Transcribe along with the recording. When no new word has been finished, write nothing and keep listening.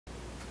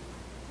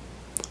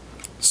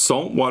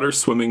Saltwater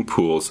swimming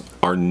pools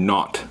are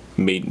not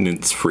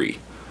maintenance free.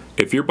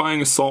 If you're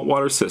buying a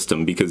saltwater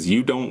system because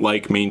you don't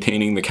like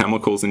maintaining the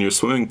chemicals in your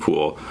swimming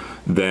pool,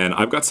 then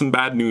I've got some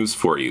bad news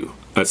for you.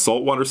 A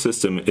saltwater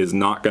system is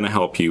not going to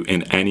help you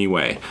in any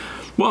way.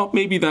 Well,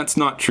 maybe that's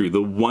not true.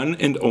 The one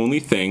and only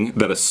thing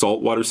that a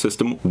saltwater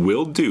system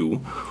will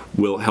do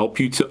will help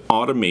you to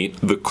automate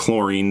the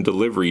chlorine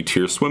delivery to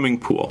your swimming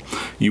pool.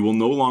 You will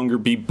no longer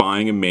be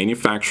buying a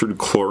manufactured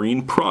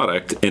chlorine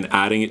product and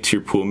adding it to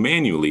your pool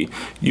manually.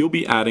 You'll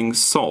be adding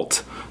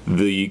salt,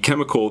 the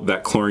chemical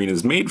that chlorine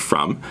is made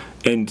from,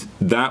 and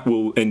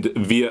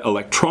via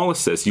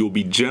electrolysis you'll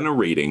be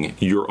generating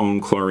your own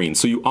chlorine.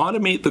 So you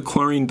automate the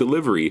chlorine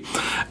delivery.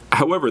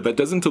 However, that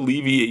doesn't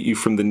alleviate you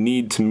from the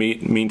need to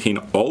maintain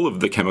all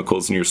of the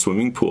chemicals in your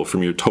swimming pool,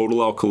 from your total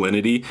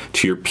alkalinity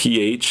to your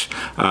pH,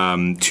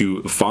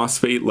 to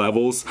phosphate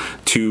levels,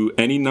 to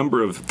any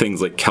number of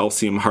things like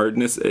calcium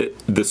hardness.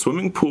 The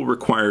swimming pool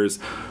requires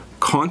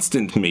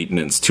constant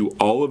maintenance to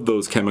all of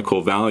those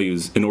chemical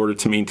values in order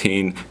to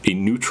maintain a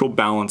neutral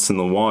balance in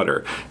the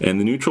water. And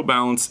the neutral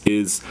balance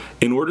is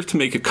in order to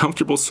make a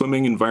comfortable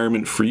swimming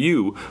environment for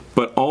you,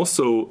 but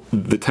also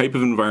the type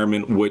of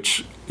environment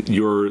which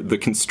the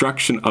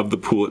construction of the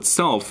pool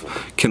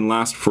itself can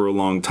last for a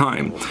long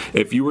time.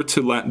 If you were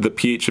to let the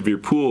pH of your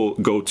pool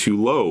go too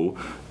low,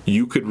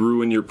 you could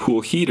ruin your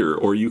pool heater,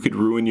 or you could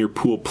ruin your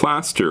pool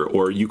plaster,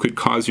 or you could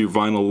cause your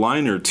vinyl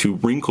liner to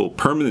wrinkle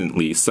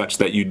permanently such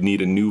that you'd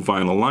need a new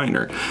vinyl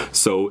liner.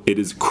 So it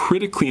is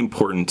critically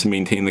important to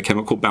maintain the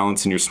chemical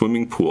balance in your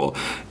swimming pool,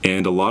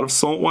 and a lot of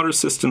saltwater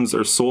systems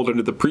are sold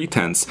under the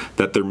pretense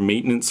that they're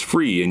maintenance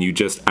free and you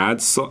just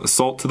add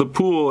salt to the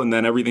pool and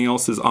then everything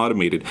else is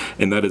automated,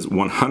 and that is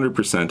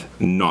 100%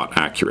 not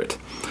accurate.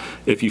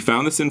 If you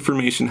found this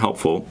information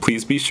helpful,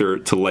 please be sure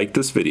to like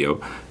this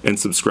video and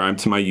subscribe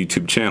to my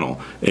YouTube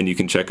channel, and you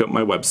can check out my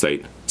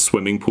website,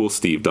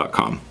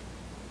 swimmingpoolsteve.com.